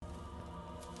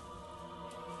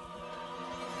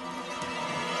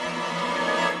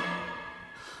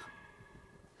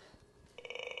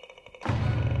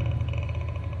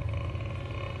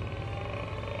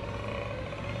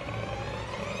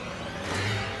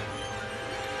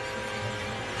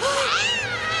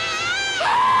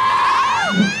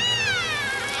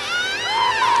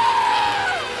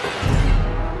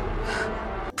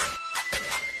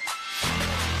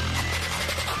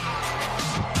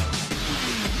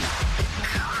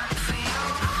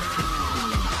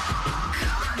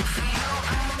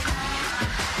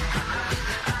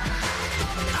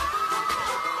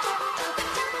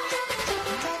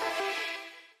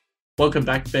Welcome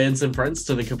back, fans and friends,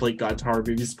 to the Complete Guide to Horror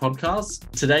Movies podcast.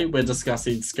 Today, we're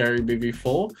discussing Scary Movie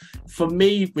 4. For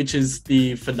me, which is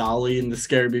the finale in the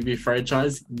Scary Movie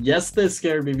franchise, yes, there's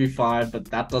Scary Movie 5, but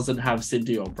that doesn't have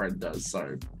Cindy or Brenda,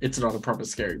 so it's not a proper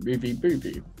Scary Movie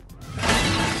movie.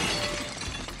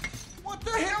 What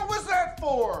the hell was that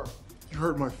for? You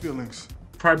hurt my feelings.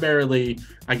 Primarily,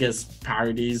 I guess,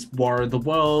 parodies, War of the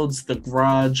Worlds, The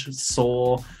Grudge,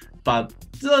 Saw, but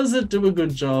does it do a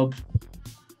good job?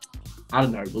 I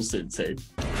don't know, we'll soon see.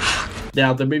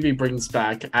 Now, the movie brings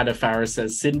back Anna Faris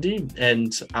as Cindy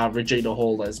and Regina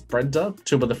Hall as Brenda,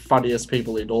 two of the funniest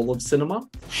people in all of cinema.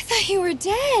 I thought you were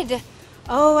dead.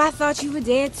 Oh, I thought you were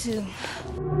dead too.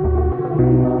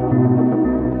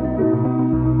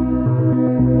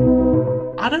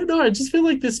 I don't know, I just feel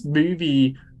like this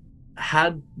movie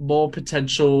had more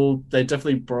potential. They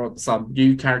definitely brought some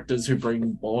new characters who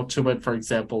bring more to it. For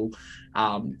example,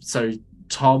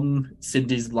 Tom,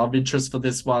 Cindy's love interest for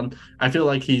this one, I feel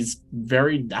like he's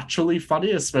very naturally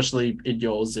funny, especially in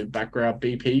your Zoom background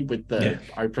BP with the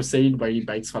Oprah scene where he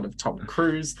makes fun of Tom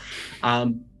Cruise.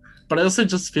 But I also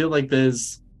just feel like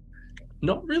there's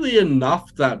not really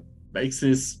enough that makes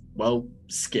this, well,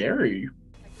 scary.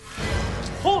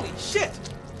 Holy shit!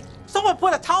 Someone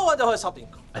put a towel under her or something.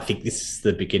 I think this is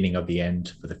the beginning of the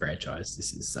end for the franchise.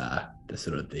 This is the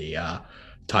sort of the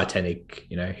Titanic,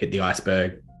 hit the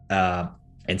iceberg.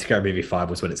 And Scary Movie 5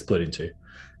 was when it split into.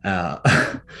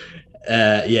 I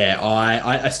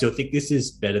still think this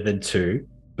is better than 2,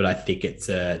 but I think it's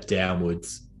a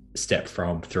downwards step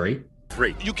from 3.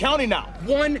 3. You counting now?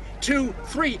 1, 2,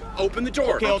 3. Open the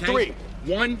door. Okay, on 3.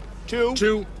 1,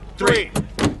 2, 3.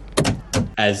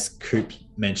 As Coop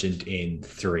mentioned in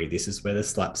 3, this is where the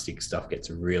slapstick stuff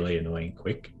gets really annoying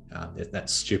quick. There's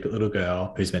that stupid little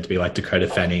girl who's meant to be like Dakota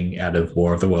Fanning out of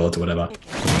War of the Worlds or whatever.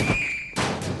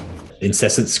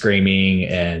 Incessant screaming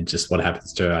and just what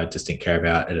happens to her, I just didn't care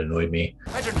about. It annoyed me.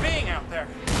 Imagine being out there.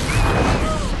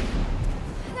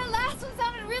 That last one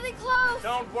sounded really close.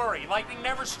 Don't worry, lightning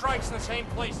never strikes in the same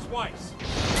place twice.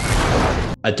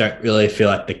 I don't really feel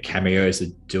like the cameos are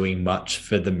doing much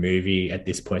for the movie at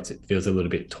this point. It feels a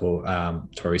little bit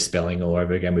Tori Spelling all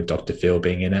over again with Dr. Phil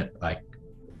being in it. Like,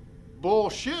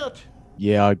 bullshit.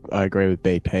 Yeah, I agree with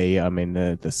BP. I mean,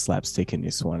 the slapstick in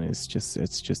this one is just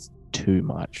too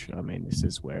much. I mean, this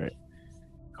is where it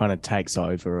kind of takes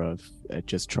over. It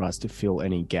just tries to fill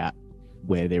any gap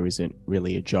where there isn't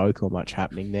really a joke or much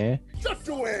happening there. Shut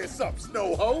your ass up,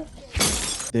 Snowho.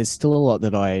 There's still a lot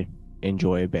that I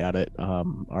enjoy about it. I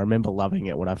remember loving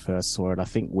it when I first saw it. I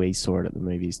think we saw it at the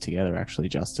movies together, actually,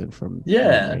 Justin, from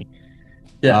memory.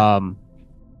 But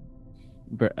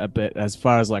as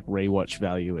far as like rewatch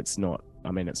value, it's not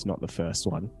the first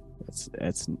one.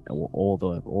 It's all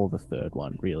the third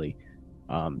one, really.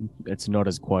 It's not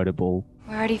as quotable.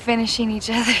 We're already finishing each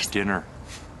other's Dinner.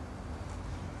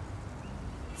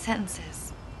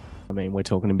 sentences. I mean, we're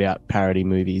talking about parody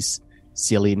movies.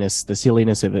 Silliness. The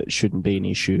silliness of it shouldn't be an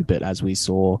issue, but as we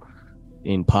saw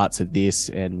in parts of this,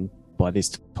 and by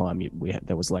this time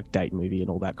there was like date movie and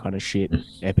all that kind of shit,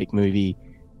 epic movie,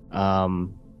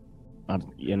 and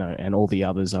all the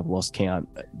others I've lost count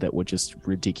that were just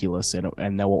ridiculous,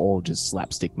 and they were all just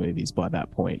slapstick movies by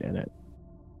that point. And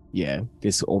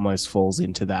this almost falls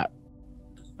into that,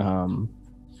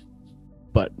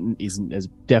 but isn't as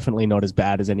definitely not as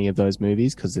bad as any of those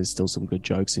movies because there's still some good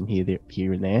jokes in here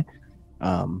and there.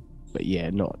 But yeah,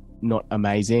 not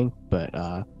amazing, but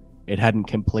it hadn't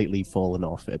completely fallen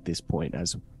off at this point,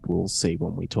 as we'll see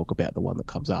when we talk about the one that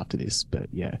comes after this. But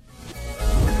yeah.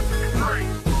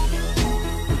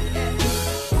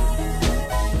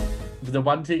 The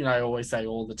one thing I always say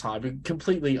all the time,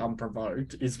 completely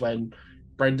unprovoked, is when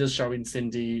Brenda's showing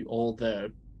Cindy all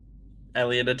the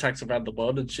alien attacks around the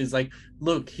world, and she's like,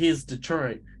 look, here's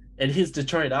Detroit, and here's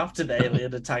Detroit after the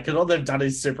alien attack, and all they've done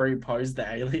is superimpose the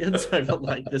aliens over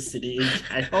like the city in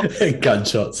chaos.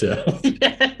 Gunshots, yeah.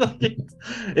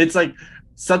 It's like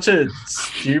such a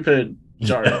stupid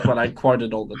joke when I quote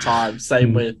it all the time.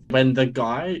 Same with when the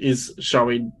guy is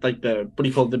showing like the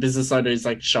business owner is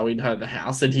like showing her the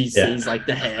house, and he sees like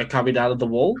the hair coming out of the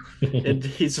wall, and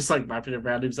he's just like wrapping it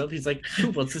around himself. He's like, who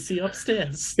wants to see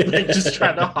upstairs? Like just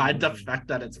trying to hide the fact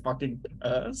that it's fucking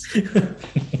hers.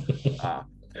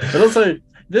 But also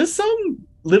there's some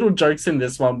little jokes in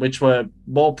this one which were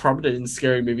more prominent in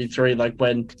Scary Movie 3, like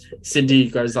when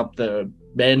Cindy goes up the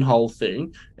manhole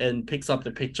thing and picks up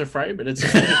the picture frame and it's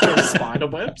just a picture of spider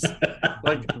webs.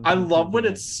 Like, I love when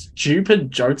it's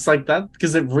stupid jokes like that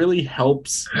because it really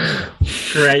helps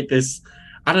create this,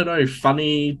 I don't know,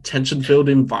 funny, tension-filled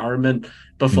environment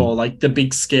before like the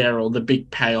big scare or the big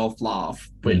payoff laugh,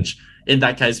 which in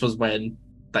that case was when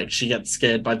like she gets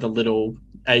scared by the little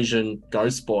Asian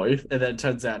ghost boy, and then it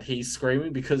turns out he's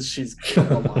screaming because she's got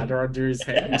the lighter under his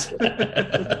hand.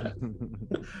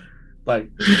 Like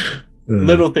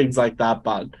little things like that,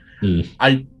 but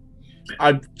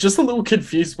I'm just a little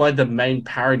confused why the main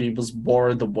parody was War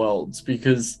of the Worlds,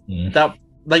 because that,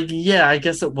 like, yeah, I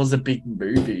guess it was a big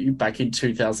movie back in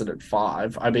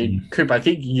 2005. I mean, Coop, I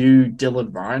think you,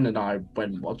 Dylan, Ryan, and I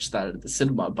went and watched that at the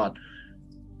cinema, but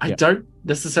I don't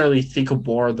necessarily think of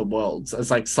War of the Worlds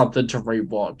as like something to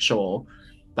rewatch or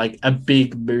like a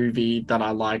big movie that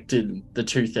I liked in the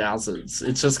 2000s.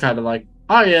 It's just kind of like,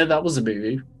 oh yeah, that was a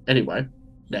movie. Anyway,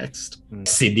 next.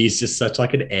 Cindy's just such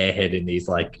like an airhead in these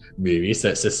like movies. So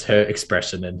it's just her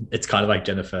expression, and it's kind of like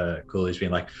Jennifer Coolidge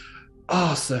being like,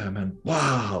 awesome and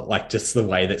wow, like just the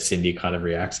way that Cindy kind of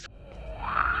reacts.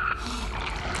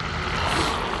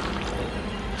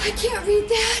 I can't read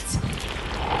that.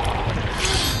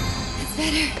 It's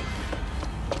better.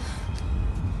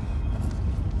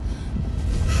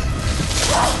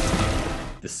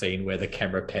 The scene where the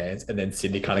camera pans and then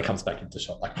Cindy kind of comes back into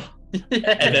shot like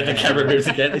and then the camera moves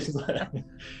again. It's like...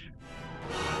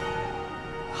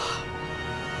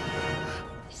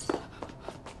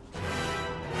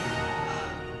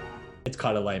 It's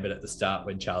kind of lame, but at the start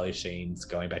when Charlie Sheen's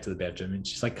going back to the bedroom and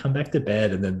she's like, come back to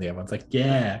bed, and then the other one's like,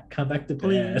 yeah, come back to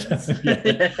bed.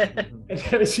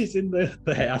 And she's in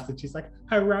the house and she's like,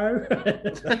 hello.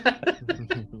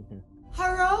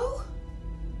 Hello?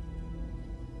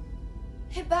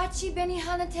 Hibachi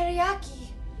Benihana Teriyaki.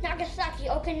 Nagasaki,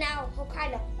 Okinawa,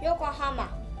 Hokkaido, Yokohama.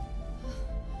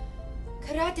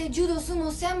 Karate Judo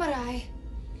Sumo Samurai.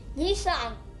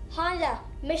 Nissan, Honda,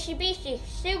 Mitsubishi,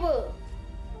 Subaru.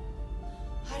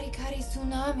 Harikari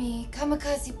Tsunami,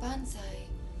 Kamikaze Banzai.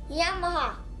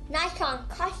 Yamaha, Nikon,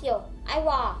 Casio,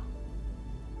 Aiwa.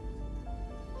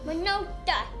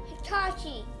 Minolta,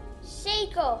 Hitachi,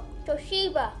 Seiko,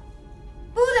 Toshiba.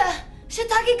 Buddha,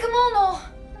 Shiitake Kimono.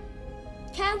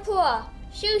 Tempura,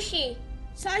 Sushi,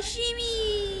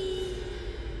 Sashimi.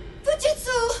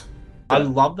 Fujitsu. I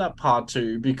love that part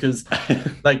too, because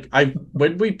like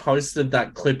when we posted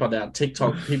that clip on our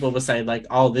TikTok, people were saying like,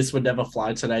 oh, this would never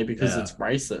fly today because it's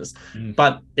racist.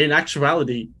 But in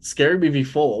actuality, Scary Movie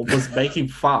 4 was making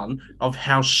fun of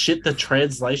how shit the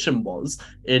translation was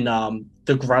in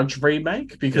the Grudge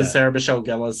remake, because Sarah Michelle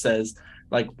Gellar says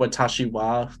like watashi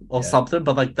wa or something,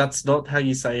 but like that's not how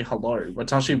you say hello.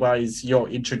 Watashi wa is you're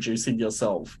introducing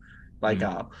yourself. Like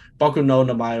Boku no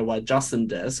Namae wa Justin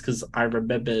des, because I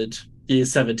remembered year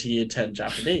 7 to year 10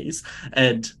 Japanese,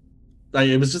 and like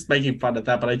it was just making fun of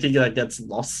that, but I think that gets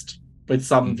lost with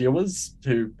some viewers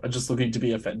who are just looking to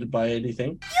be offended by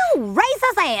anything. You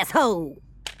racist asshole!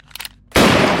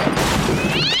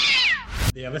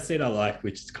 The other scene I like,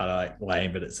 which is kind of like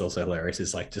lame, but it's also hilarious,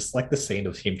 is like just like the scene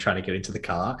of him trying to get into the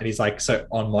car, and he's like, "So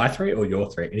on my 3 or your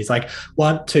 3?" And he's like,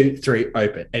 1, 2, 3,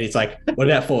 open. And he's like, "What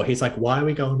about 4?" He's like, "Why are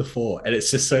we going to 4?" And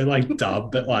it's just so like dumb,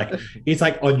 but like he's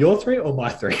like, "On your 3 or my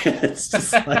 3?" It's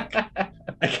just like,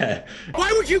 okay.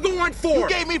 Why would you go on 4? You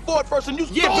gave me 4 at first, and you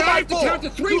stole Yeah, but I my have to 4. count to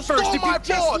 3 you first. Stole If my you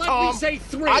just 4, let Tom. me say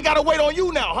 3. I gotta wait on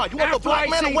you now, huh? You want the After black I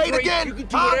man to say wait 3, again? you can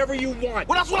do huh? whatever you want.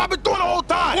 Well, that's what I've been doing the whole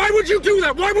time. Why would you do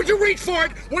that? Why would you reach for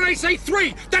it when I say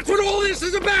 3? That's what all this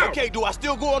is about. Okay, do I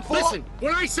still go on 4? Listen,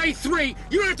 when I say 3,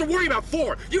 you don't have to worry about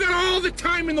 4. You got all the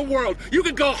time in the world. You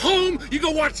can go home, you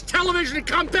can watch television and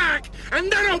come back,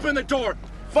 and then open the door.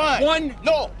 Fine. 1.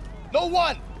 No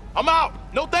 1. I'm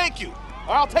out. No, thank you.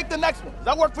 Or I'll take the next one. Does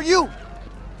that work for you?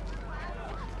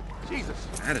 Jesus.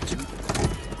 Attitude.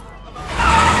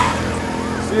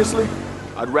 Seriously?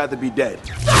 I'd rather be dead.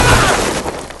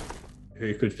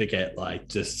 Who could forget like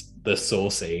just the Saw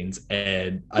scenes?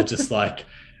 And I just like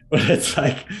when it's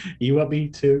like, you want me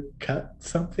to cut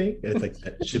something? And it's like,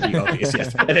 that should be obvious,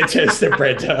 yes. And it turns to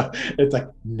Brenda. It's like,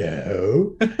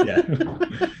 no. Yeah.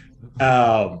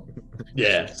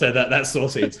 Yeah, so that Saw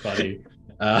scene's funny.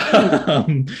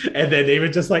 And then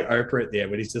even just like Oprah at the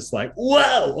end when he's just like,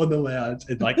 whoa, on the lounge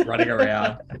and like running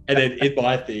around. And then in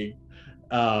my thing,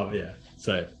 yeah.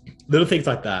 So little things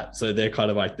like that. So they're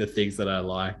kind of like the things that I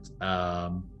liked.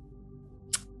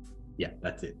 Yeah,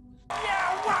 that's it. Yeah,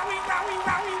 wowie, wowie,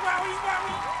 wowie, wowie,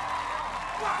 wowie.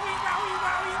 Wowie, wowie,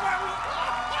 wowie, wowie.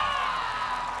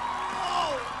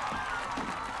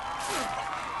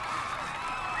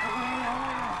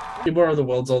 In War of the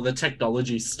Worlds, all the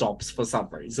technology stops for some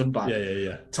reason, but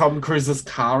Yeah. Tom Cruise's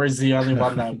car is the only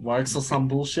one that works or some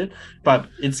bullshit. But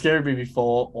in Scary Movie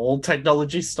 4, all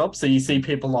technology stops, so you see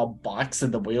people on bikes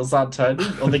and the wheels aren't turning,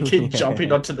 or the kid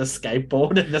jumping onto the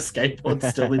skateboard and the skateboard's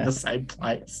still in the same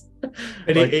place.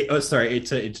 And sorry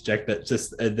to interject, but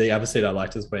just the other scene I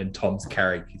liked is when Tom's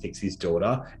carrying, he thinks his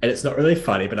daughter, and it's not really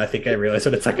funny, but I think I realized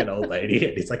when it's like an old lady,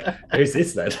 and he's like, "Who's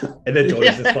this then?" And the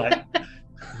daughter's just like.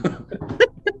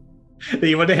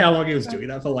 You wonder how long he was doing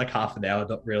that for, like half an hour,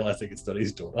 not realizing it's not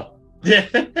his daughter. Yeah.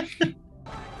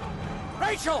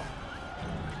 Rachel!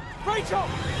 Rachel!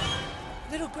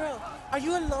 Little girl, are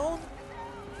you alone?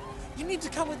 You need to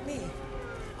come with me.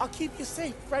 I'll keep you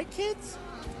safe, right, kids?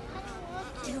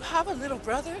 Do you have a little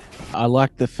brother? I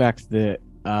like the fact that,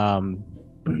 I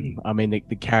mean,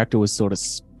 the character was sort of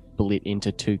split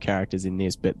into two characters in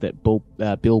this, but that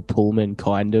Bill Pullman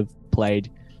kind of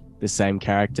played the same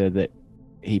character that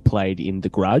he played in The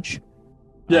Grudge.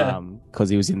 Yeah. Because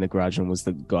he was in The Grudge and was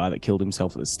the guy that killed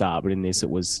himself at the start. But in this, it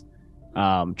was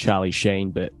Charlie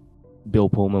Sheen, but Bill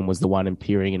Pullman was the one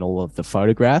appearing in all of the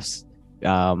photographs.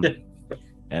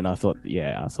 And I thought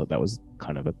that was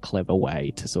kind of a clever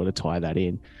way to sort of tie that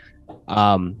in.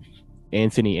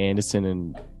 Anthony Anderson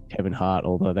and Kevin Hart,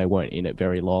 although they weren't in it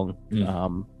very long,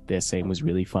 their scene was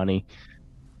really funny.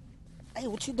 Hey,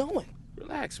 what you doing?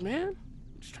 Relax, man.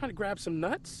 Just trying to grab some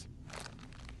nuts.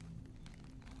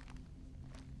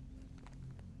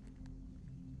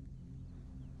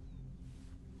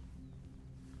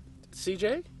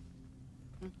 CJ?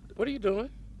 What are you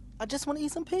doing? I just want to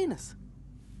eat some peanuts.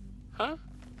 Huh?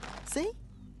 See?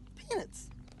 Peanuts.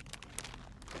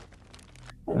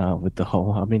 With the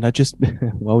whole, I mean,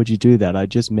 why would you do that? I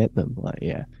just met them. Like,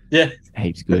 yeah.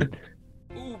 Heaps good.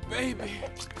 Ooh, baby.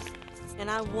 And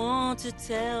I want to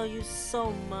tell you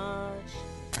so much.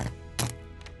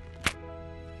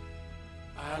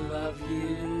 I love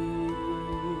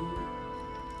you.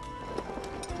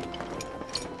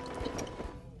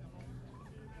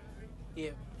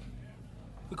 Yeah.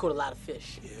 We caught a lot of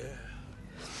fish. Yeah.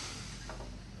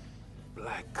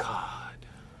 Black cod.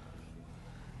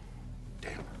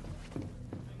 Damn.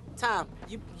 Tom,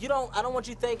 I don't want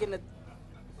you thinking that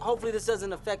hopefully this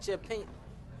doesn't affect your opinion.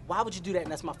 Why would you do that?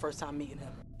 And that's my first time meeting him.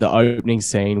 The opening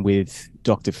scene with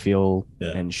Dr. Phil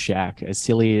and Shaq, as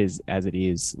silly as it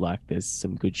is, like there's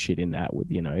some good shit in that with,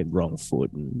 wrong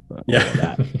foot and all of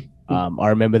that. I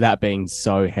remember that being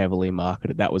so heavily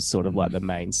marketed. That was sort of like the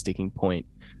main sticking point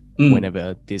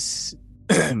whenever this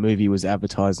movie was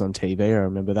advertised on TV. I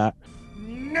remember that.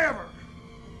 Never!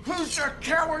 Who's a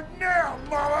coward now,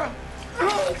 Mama?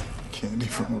 Candy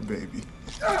from a baby.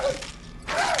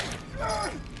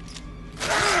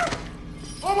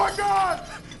 Oh my God!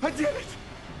 I did it!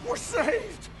 We're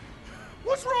saved!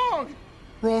 What's wrong?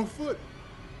 Wrong foot.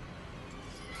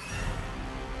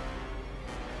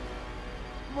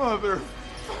 Mother.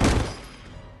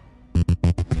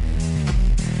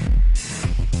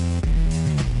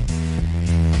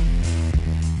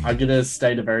 I'm going to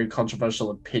state a very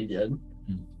controversial opinion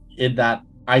in that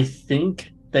I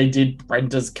think they did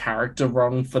Brenda's character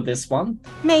wrong for this one.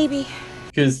 Maybe.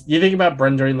 Because you think about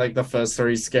Brenda in like the first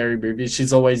 3 Scary movies,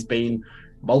 she's always been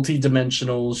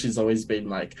multi-dimensional. She's always been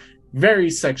like very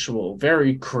sexual,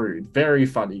 very crude, very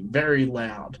funny, very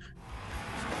loud.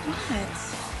 What?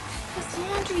 It's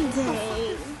laundry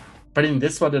day. But in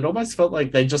this one, it almost felt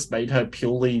like they just made her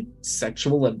purely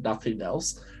sexual and nothing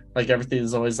else. Like everything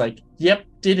is always like, yep,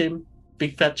 did him.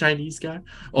 Big fat Chinese guy,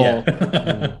 or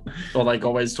or like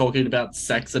always talking about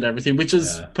sex and everything, which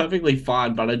is perfectly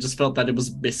fine, but I just felt that it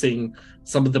was missing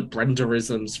some of the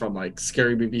Brendaisms from like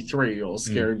Scary Movie 3 or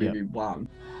Scary Movie 1.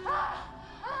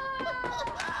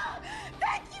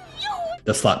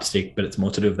 The slapstick, but it's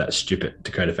more to do with that stupid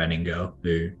Dakota Fanning girl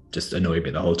who just annoyed me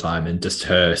the whole time, and just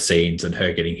her scenes and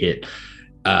her getting hit.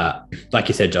 Like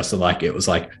you said, Justin, like it was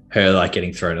like her like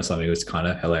getting thrown or something was kind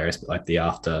of hilarious, but like the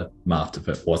aftermath of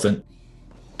it wasn't.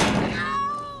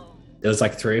 There was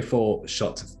like 3 or 4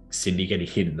 shots of Cindy getting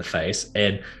hit in the face,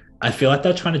 and I feel like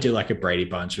they're trying to do like a Brady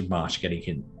Bunch of Marsh getting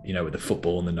hit, with a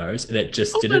football in the nose, and it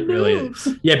just didn't really.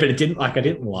 Yeah, but it didn't like I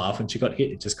didn't laugh when she got hit.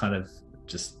 It just kind of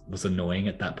just was annoying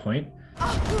at that point.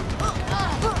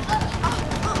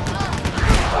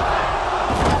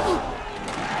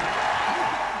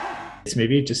 This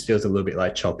movie just feels a little bit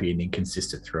like choppy and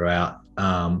inconsistent throughout,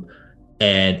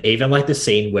 and even like the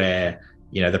scene where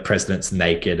the president's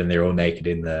naked and they're all naked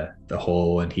in the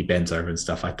hall and he bends over and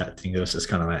stuff like that. Thing, it was just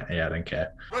kind of like, I don't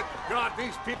care. Good God,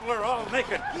 these people are all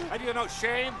naked. How do you know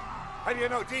shame? How do you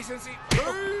know decency?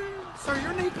 Sir,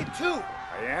 you're naked too.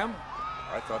 I am?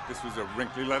 I thought this was a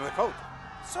wrinkly leather coat.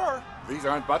 Sir. These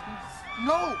aren't buttons?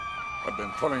 No, I've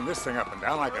been pulling this thing up and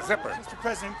down like a zipper. Mr.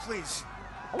 President, please.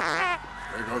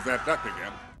 There goes that duck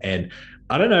again. And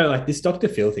I don't know, like this Dr.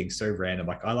 Phil thing's so random.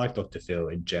 Like I like Dr. Phil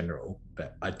in general,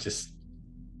 but I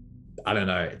don't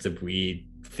know. It's a weird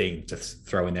thing to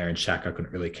throw in there, and Shaq, I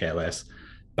couldn't really care less.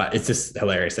 But it's just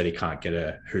hilarious that he can't get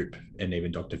a hoop, and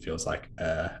even Dr. Phil's like,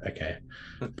 okay.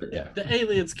 But yeah. The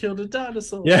aliens killed a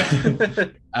dinosaur.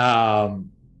 Yeah.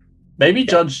 Maybe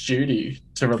Judge Judy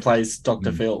to replace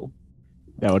Dr. Phil.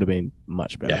 That would have been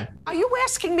much better. Yeah. Are you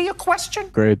asking me a question?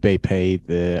 Agree with BP.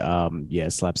 The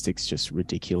slapstick's just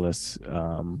ridiculous.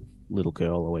 Little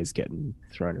girl always getting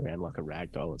thrown around like a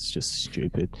rag doll. It's just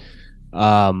stupid.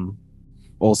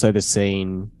 Also the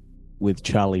scene with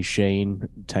Charlie Sheen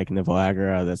taking the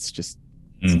Viagra, that's just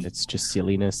it's just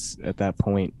silliness at that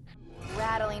point.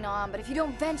 Rattling on, but if you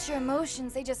don't vent your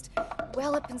emotions, they just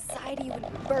well up inside you and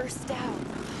burst out.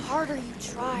 The harder you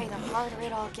try, the harder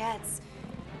it all gets.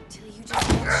 Till you just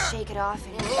can't shake it off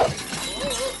anymore.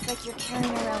 It's like you're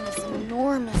carrying around this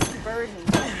enormous burden.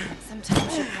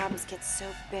 Sometimes your problems get so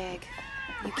big,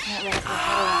 you can't wrap your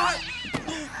head around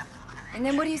them. And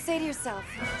then what do you say to yourself?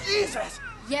 Jesus!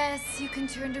 Yes, you can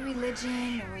turn to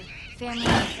religion or family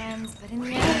and friends, but in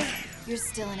the end, you're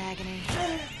still in agony.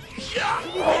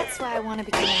 Maybe that's why I want to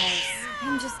become a nurse.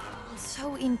 I'm just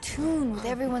so in tune with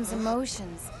everyone's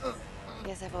emotions. I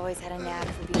guess I've always had a knack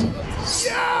for being able to...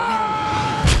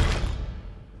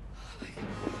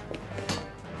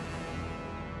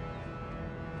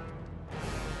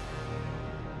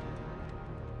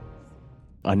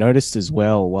 I noticed as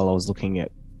well while I was looking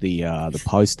at the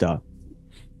poster,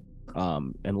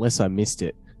 unless I missed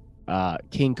it,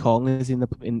 King Kong is in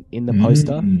the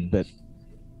poster, but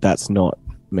that's not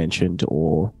mentioned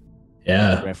or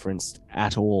referenced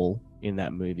at all in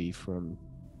that movie from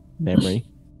memory.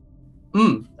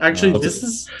 Actually, this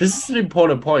is an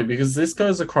important point because this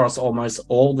goes across almost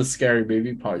all the Scary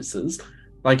Movie posters.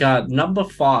 Like number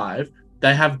 5,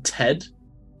 they have Ted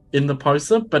in the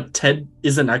poster, but Ted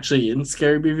isn't actually in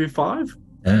Scary Movie 5.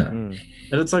 Yeah. And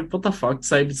it's like, what the fuck?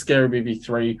 Same as Scary Movie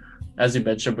 3, as you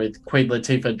mentioned, with Queen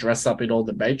Latifah dressed up in all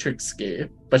the Matrix gear,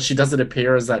 but she doesn't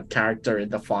appear as that character in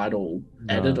the final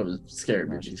edit of Scary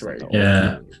Movie 3.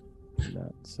 Yeah.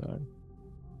 So,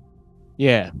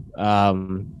 yeah.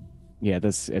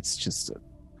 It's just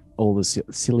all the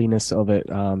silliness of it.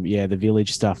 The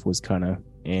village stuff was kind of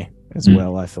as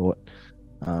well, I thought.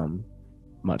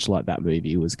 Much like that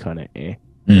movie was kind of Yeah.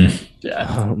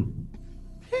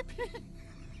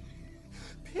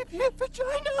 Pee-pee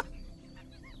vagina!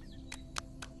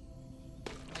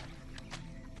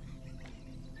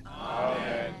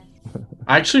 I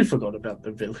actually forgot about the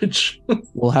village.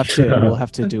 We'll have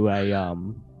to do a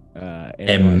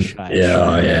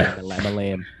Llama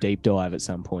Lamb deep dive at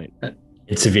some point.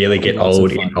 It severely get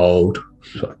old and old.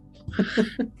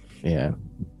 Yeah.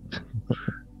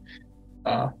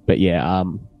 But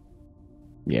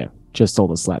just all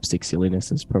the slapstick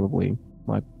silliness is probably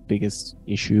my biggest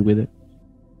issue with it.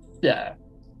 Yeah.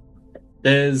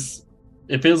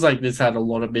 It feels like this had a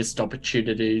lot of missed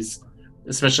opportunities,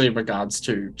 especially in regards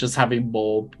to just having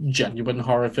more genuine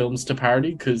horror films to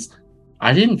parody, because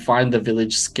I didn't find The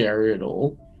Village scary at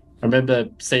all. I remember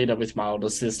seeing it with my older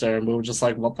sister, and we were just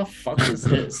like, what the fuck is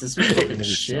this? This was fucking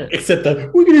shit. Except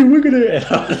the wiggity.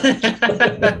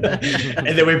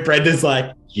 And then when Brenda's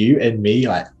like, you and me,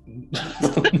 like...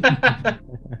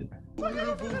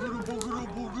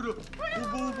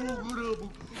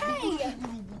 Hey!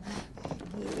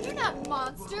 You're not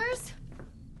monsters!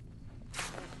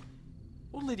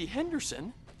 Old Lady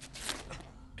Henderson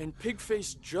and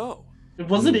Pig-Faced Joe. It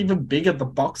wasn't even big at the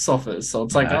box office, so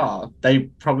it's like, they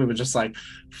probably were just like,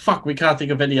 fuck, we can't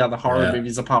think of any other horror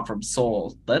movies apart from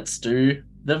Saw. Let's do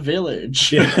The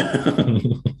Village. Yeah.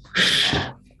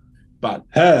 But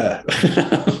Well,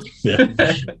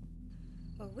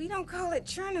 we don't call it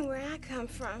churning where I come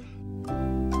from.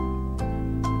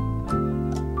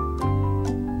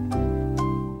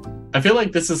 I feel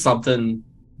like this is something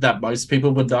that most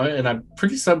people would know, and I'm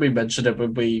pretty certain we mentioned it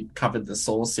when we covered the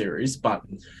Saw series, but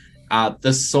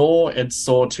the Saw and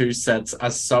Saw 2 sets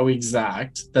are so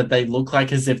exact that they look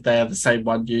like as if they are the same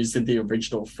one used in the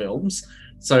original films.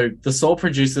 So the Saw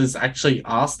producers actually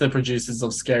asked the producers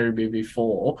of Scary Movie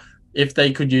 4 if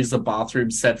they could use the bathroom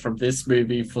set from this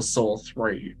movie for Saw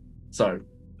 3. So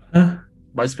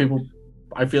most people,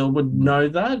 I feel, would know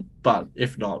that, but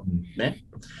if not, meh.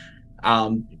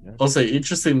 Also,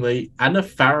 interestingly, Anna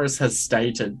Faris has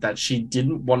stated that she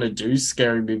didn't want to do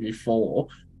Scary Movie 4,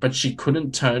 but she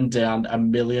couldn't turn down $1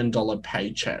 million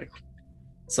paycheck.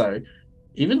 So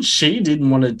even she didn't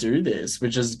want to do this,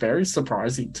 which is very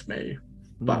surprising to me.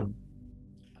 But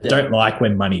I don't like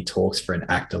when money talks for an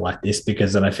actor like this,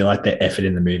 because then I feel like the effort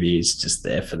in the movie is just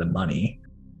there for the money.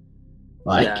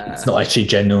 Like, it's not like she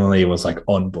genuinely was like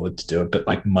on board to do it, but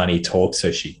like money talks,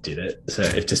 so she did it. So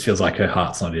it just feels like her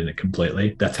heart's not in it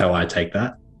completely. That's how I take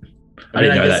that. I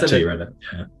didn't know that till you read it.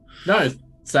 Yeah. No,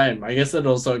 same. I guess it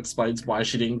also explains why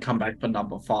she didn't come back for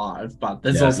number 5, but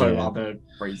there's also other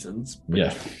reasons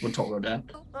which we'll talk about.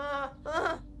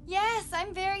 Yes,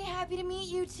 I'm very happy to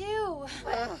meet you too.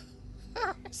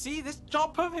 See, this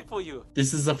job perfect for you.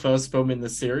 This is the first film in the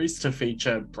series to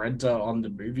feature Brenda on the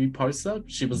movie poster.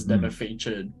 She was never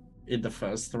featured in the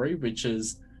first 3, which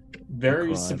is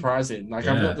very surprising. Like,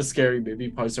 I've got the Scary Movie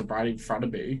poster right in front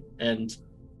of me, and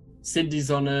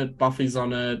Cindy's on it, Buffy's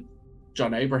on it,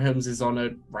 John Abrahams is on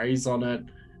it, Ray's on it.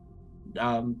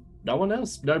 No one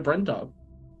else, no Brenda.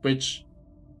 Which,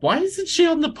 why isn't she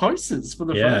on the posters for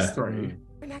the first 3?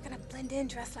 We're not gonna blend in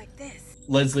dressed like this.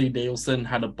 Leslie Nielsen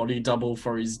had a body double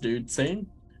for his nude scene,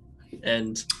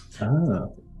 and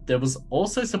there was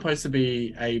also supposed to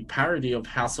be a parody of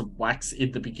House of Wax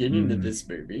in the beginning of this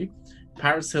movie.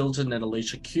 Paris Hilton and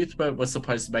Alicia Cuthbert were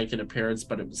supposed to make an appearance,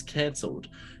 but it was cancelled.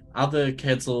 Other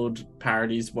cancelled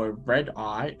parodies were Red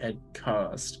Eye and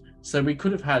Cursed. So we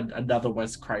could have had another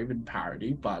Wes Craven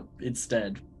parody, but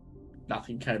instead,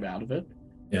 nothing came out of it.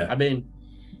 Yeah. I mean,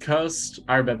 Cursed,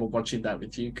 I remember watching that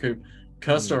with you, Coop.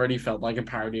 Cursed already felt like a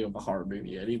parody of a horror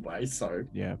movie anyway, so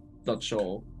not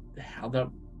sure how that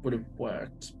would have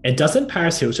worked. And doesn't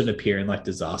Paris Hilton appear in like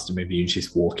disaster movie and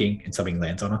she's walking and something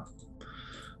lands on her?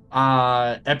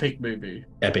 Epic movie.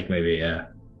 Epic movie, yeah.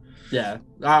 Yeah.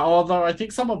 Although I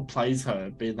think someone plays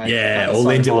her being like, or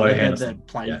Lindsay Lohan, and then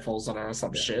plane falls on her or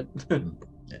some shit. And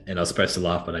I was supposed to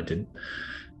laugh, but I didn't.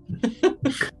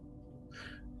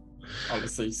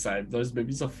 Honestly, same. Those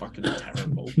movies are fucking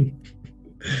terrible.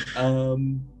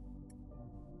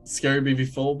 Scary Movie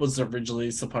 4 was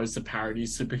originally supposed to parody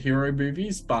superhero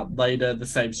movies, but later the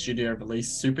same studio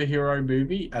released Superhero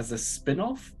Movie as a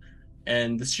spin-off,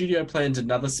 and the studio planned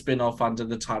another spin-off under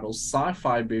the title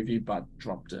Sci-Fi Movie, but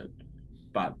dropped it.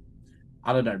 But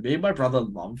I don't know, me and my brother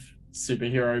love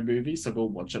superhero movies, so we'll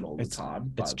watch it all the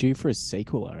time. It's But due for a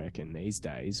sequel, I reckon, these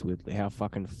days, with how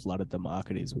fucking flooded the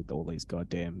market is with all these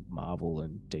goddamn Marvel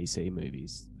and DC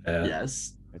movies.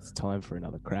 yes. It's time for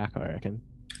another crack, I reckon.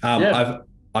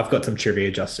 I've got some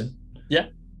trivia, Justin. Yeah.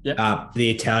 The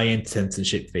Italian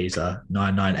censorship visa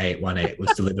 99818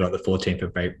 was delivered on the 14th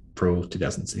of April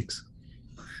 2006.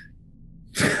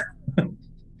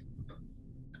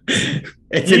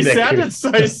 You sounded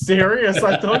so serious.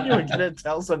 I thought you were going to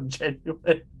tell some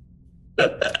genuine.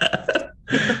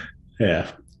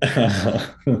 Yeah.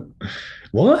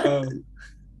 What?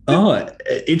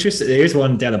 Interesting. There's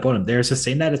one down the bottom. There's a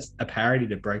scene that is a parody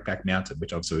to Brokeback Mountain,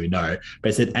 which obviously we know, but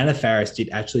it said Anna Faris did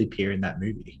actually appear in that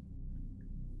movie.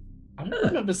 I don't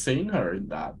remember seeing her in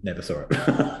that. Never saw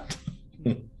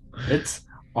it. It's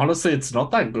honestly, it's not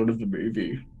that good of a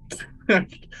movie.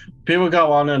 People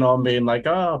go on and on being like,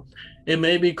 "Oh, it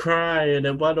made me cry and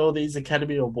it won all these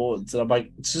Academy Awards," and I'm like,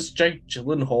 it's just Jake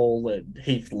Gyllenhaal and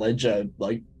Heath Ledger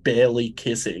like barely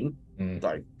kissing.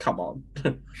 Like, come on.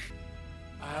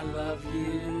 I love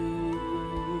you.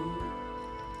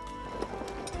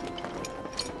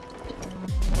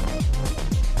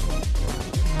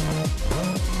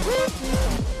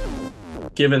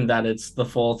 Given that it's the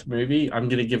 4th movie, I'm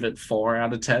gonna give it 4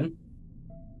 out of 10.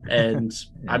 And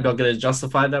I'm not going to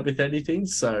justify that with anything,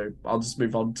 so I'll just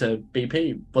move on to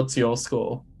BP. What's your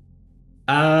score?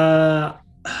 I'll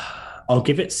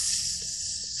give it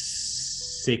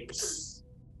 6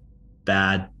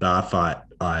 bad bar fight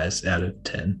eyes out of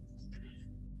 10.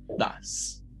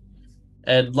 Nice.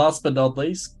 And last but not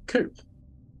least, Coop.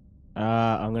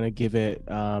 I'm going to give it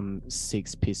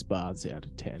 6 piss bars out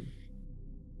of 10.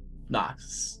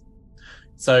 Nice.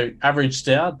 So averaged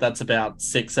out, that's about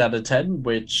 6 out of 10,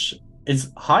 which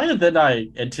is higher than I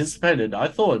anticipated. I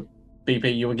thought,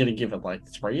 BP, you were going to give it like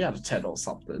 3 out of 10 or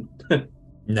something.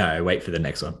 No, wait for the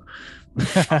next one.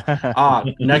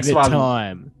 Next one.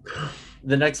 Time.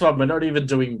 The next one, we're not even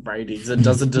doing ratings. It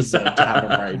doesn't deserve to have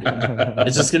a rating.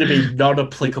 It's just going to be not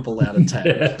applicable out of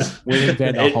 10. We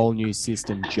invent a whole new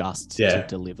system just to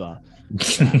deliver.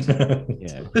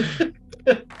 Yeah.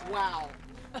 Wow.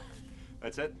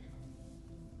 That's it?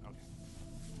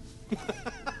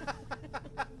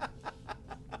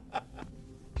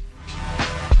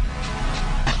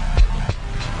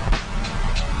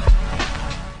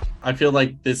 I feel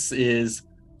like this is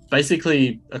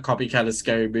basically a copycat of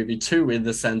Scary Movie 2 in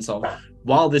the sense of,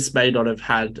 while this may not have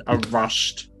had a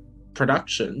rushed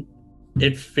production,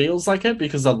 it feels like it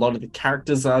because a lot of the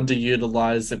characters are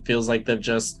underutilized. It feels like they've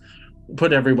just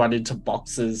put everyone into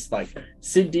boxes like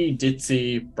Cindy,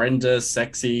 Ditzy, Brenda,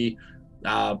 Sexy,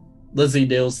 Lizzie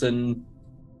Nielsen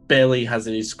barely has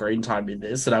any screen time in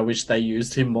this, and I wish they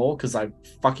used him more because I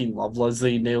fucking love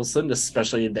Leslie Nielsen,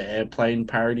 especially in the Airplane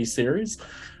parody series.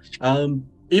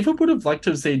 Even would have liked to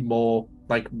have seen more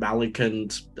like Malik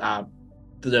and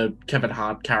the Kevin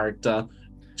Hart character,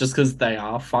 just because they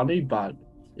are funny, but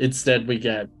instead we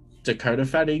get Dakota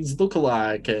Fanning's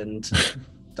lookalike and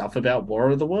stuff about War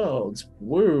of the Worlds.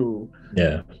 Woo!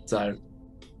 Yeah. So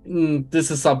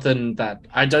this is something that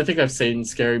I don't think I've seen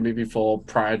Scary Movie 4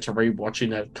 prior to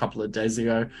rewatching it a couple of days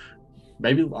ago.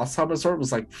 Maybe last time I saw it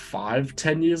was like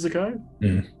 5-10 years ago.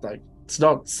 Like, it's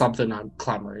not something I'm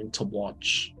clamoring to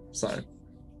watch. So,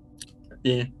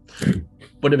 yeah.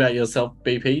 What about yourself,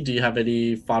 BP? Do you have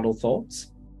any final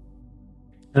thoughts?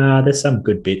 There's some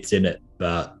good bits in it,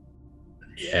 but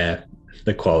yeah,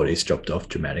 the quality's dropped off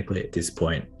dramatically at this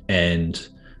point. And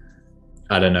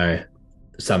I don't know,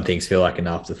 some things feel like an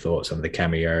afterthought. Some of the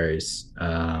cameos,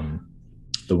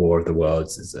 the War of the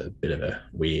Worlds is a bit of a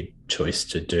weird choice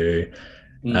to do.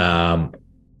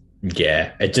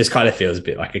 Yeah, it just kind of feels a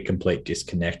bit like a complete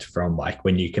disconnect from like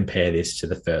when you compare this to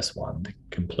the first one, the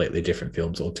completely different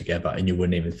films altogether, and you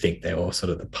wouldn't even think they're all sort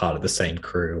of the part of the same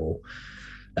crew or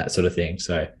that sort of thing.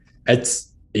 So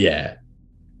it's, yeah,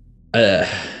 a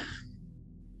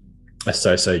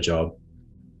so-so job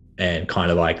and kind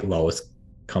of like lowest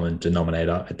common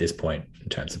denominator at this point in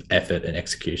terms of effort and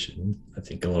execution. I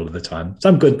think a lot of the time,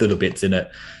 some good little bits in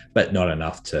it, but not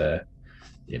enough to,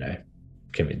 you know,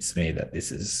 convince me that this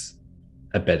is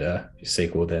a better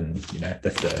sequel than, you know, the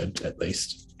third at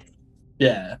least.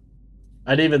 Yeah.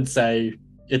 I'd even say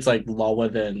it's like lower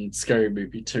than Scary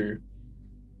Movie 2.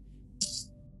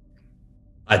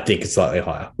 I think it's slightly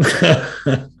higher.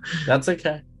 That's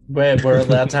okay. We're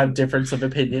allowed to have difference of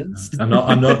opinions. I'm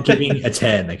not giving a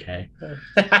 10, okay?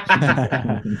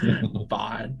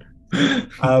 Fine.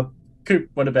 Coop,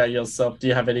 what about yourself? Do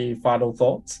you have any final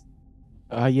thoughts?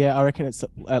 Yeah, I reckon it's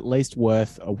at least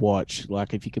worth a watch.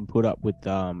 Like, if you can put up with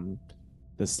the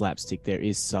slapstick, there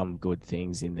is some good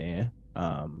things in there.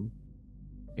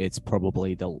 It's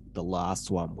probably the last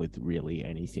one with really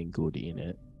anything good in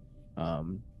it.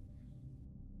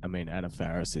 I mean, Anna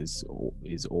Faris is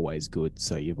always good,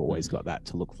 so you've always got that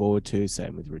to look forward to.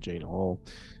 Same with Regina Hall.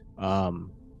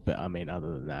 But I mean,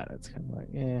 other than that, it's kind of like,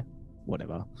 yeah,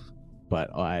 whatever.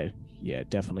 But I,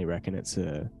 definitely reckon it's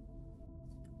a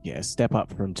step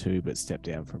up from 2, but step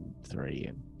down from 3,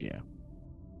 and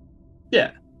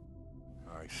yeah.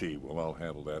 I see. Well, I'll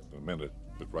handle that in a minute.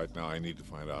 But right now, I need to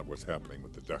find out what's happening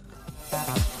with the duck.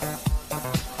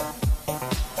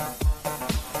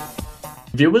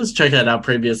 Viewers, check out our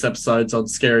previous episodes on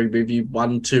Scary Movie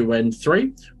 1, 2, and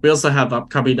 3. We also have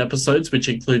upcoming episodes, which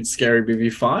include Scary Movie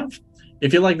 5.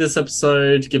 If you like this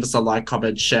episode, give us a like,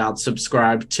 comment, shout,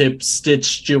 subscribe, tip,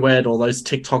 stitch, duet, all those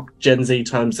TikTok, Gen Z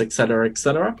terms, etc.,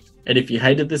 etc. And if you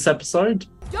hated this episode,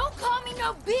 don't call me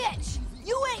no bitch!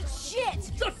 You ain't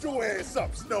shit! Shut your ass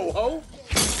up, Snow Ho!